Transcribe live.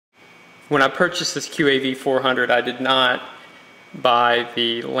When I purchased this QAV400, I did not buy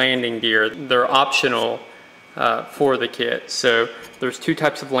the landing gear. They're optional for the kit. So there's two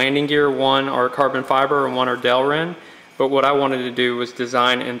types of landing gear. One are carbon fiber and one are Delrin. But what I wanted to do was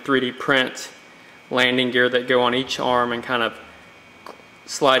design and 3D print landing gear that go on each arm and kind of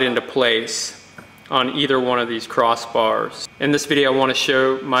slide into place on either one of these crossbars. In this video I want to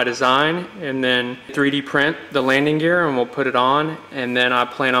show my design and then 3D print the landing gear, and we'll put it on, and then I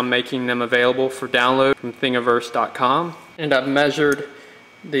plan on making them available for download from Thingiverse.com. And I've measured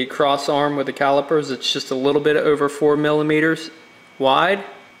the cross arm with the calipers. It's just a little bit over 4 millimeters wide,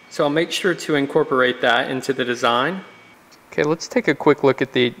 so I'll make sure to incorporate that into the design. Okay, let's take a quick look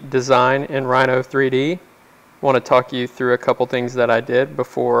at the design in Rhino 3D. I want to talk you through a couple things that I did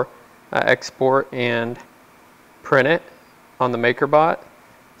before I export and print it on the MakerBot.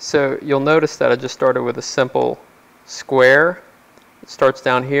 So you'll notice that I just started with a simple square. It starts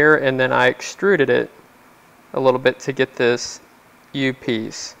down here, and then I extruded it a little bit to get this U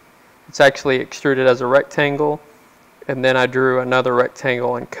piece. It's actually extruded as a rectangle, and then I drew another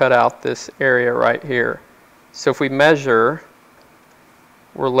rectangle and cut out this area right here. So if we measure,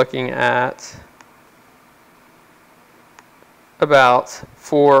 we're looking at about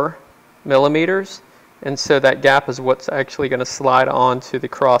 4 millimeters, and so that gap is what's actually going to slide onto the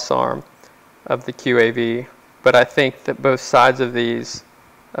cross arm of the QAV. But I think that both sides of these,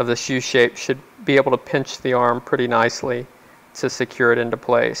 of the shoe shape, should be able to pinch the arm pretty nicely to secure it into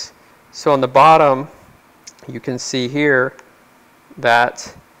place. So on the bottom, you can see here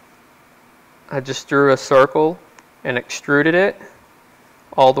that I just drew a circle and extruded it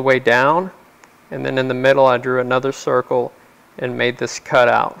all the way down, and then in the middle I drew another circle and made this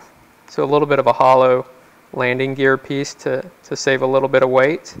cutout. So a little bit of a hollow landing gear piece to save a little bit of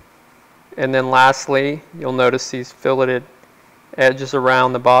weight. And then lastly, you'll notice these filleted edges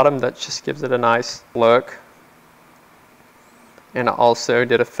around the bottom. That just gives it a nice look. And I also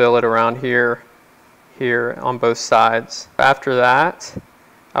did a fillet around here on both sides. After that,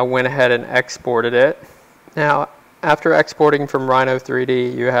 I went ahead and exported it. Now, after exporting from Rhino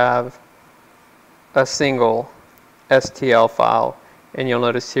 3D, you have a single STL file. And you'll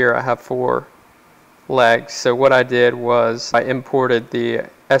notice here I have 4 legs. So what I did was I imported the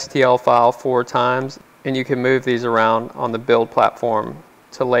STL file 4 times, and you can move these around on the build platform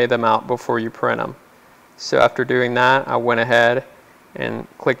to lay them out before you print them. So after doing that, I went ahead and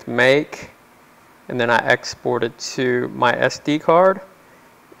clicked make, and then I exported to my SD card,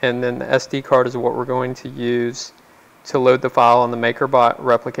 and then the SD card is what we're going to use to load the file on the MakerBot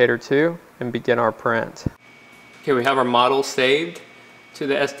Replicator 2 and begin our print. Okay, we have our model saved to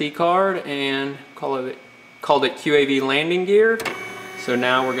the SD card and called it QAV landing gear. So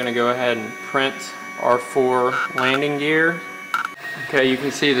now we're going to go ahead and print our 4 landing gear. Okay, you can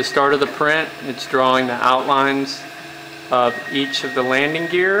see the start of the print. It's drawing the outlines of each of the landing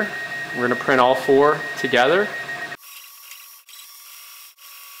gear. We're going to print all 4 together.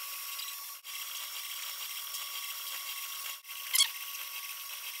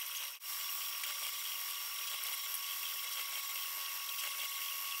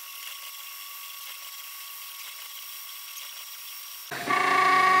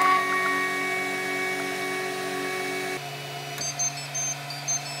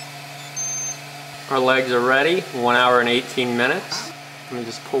 Our legs are ready, 1 hour and 18 minutes. Let me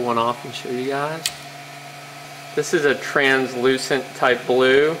just pull one off and show you guys. This is a translucent type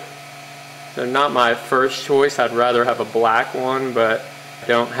blue. So not my first choice. I'd rather have a black one, but I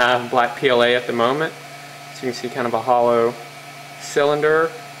don't have black PLA at the moment. So you can see kind of a hollow cylinder,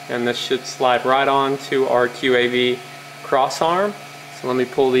 and this should slide right on to our QAV cross arm. So let me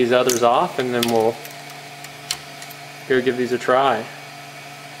pull these others off, and then we'll go give these a try.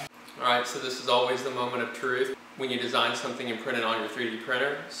 Alright, so this is always the moment of truth when you design something and print it on your 3D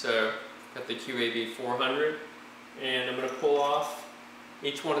printer. So got the QAV400, and I'm going to pull off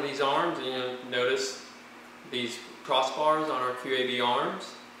each one of these arms, and you'll notice these crossbars on our QAV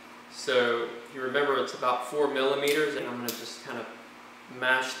arms. So if you remember, it's about 4 millimeters, and I'm going to just kind of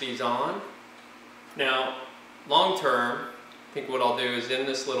mash these on. Now, long term, I think what I'll do is in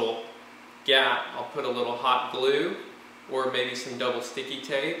this little gap, I'll put a little hot glue or maybe some double sticky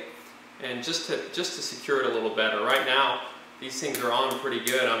tape, and just to secure it a little better. Right now, these things are on pretty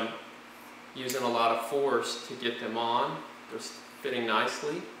good. I'm using a lot of force to get them on. They're fitting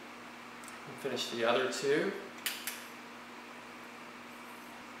nicely. I'll finish the other 2.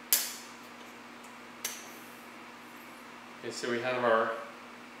 Okay, so we have our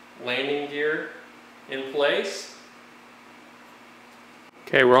landing gear in place.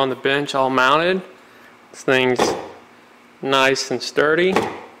 Okay, we're on the bench all mounted. This thing's nice and sturdy.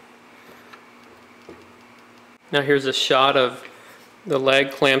 Now here's a shot of the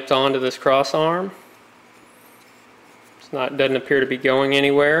leg clamped onto this cross arm. Doesn't appear to be going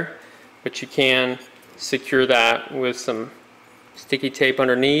anywhere, but you can secure that with some sticky tape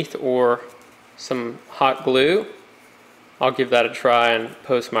underneath or some hot glue. I'll give that a try and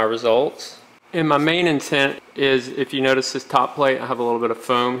post my results. And my main intent is, if you notice this top plate, I have a little bit of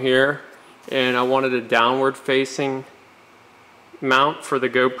foam here, and I wanted a downward facing mount for the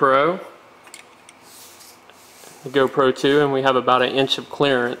GoPro 2, and we have about 1 inch of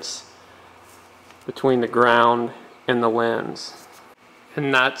clearance between the ground and the lens.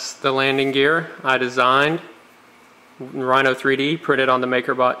 And that's the landing gear I designed. Rhino 3D, printed on the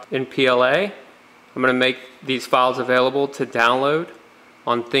MakerBot in PLA. I'm going to make these files available to download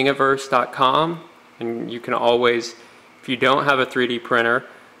on Thingiverse.com, and you can always, if you don't have a 3D printer,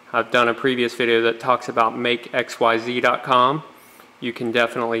 I've done a previous video that talks about MakeXYZ.com. You can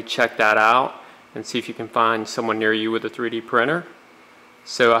definitely check that out and see if you can find someone near you with a 3D printer.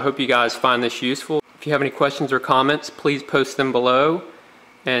 So I hope you guys find this useful. If you have any questions or comments, please post them below,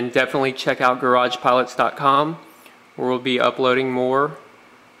 and definitely check out GaragePilots.com, where we'll be uploading more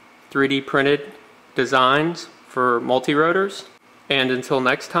 3D printed designs for multirotors. And until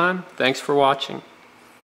next time, thanks for watching.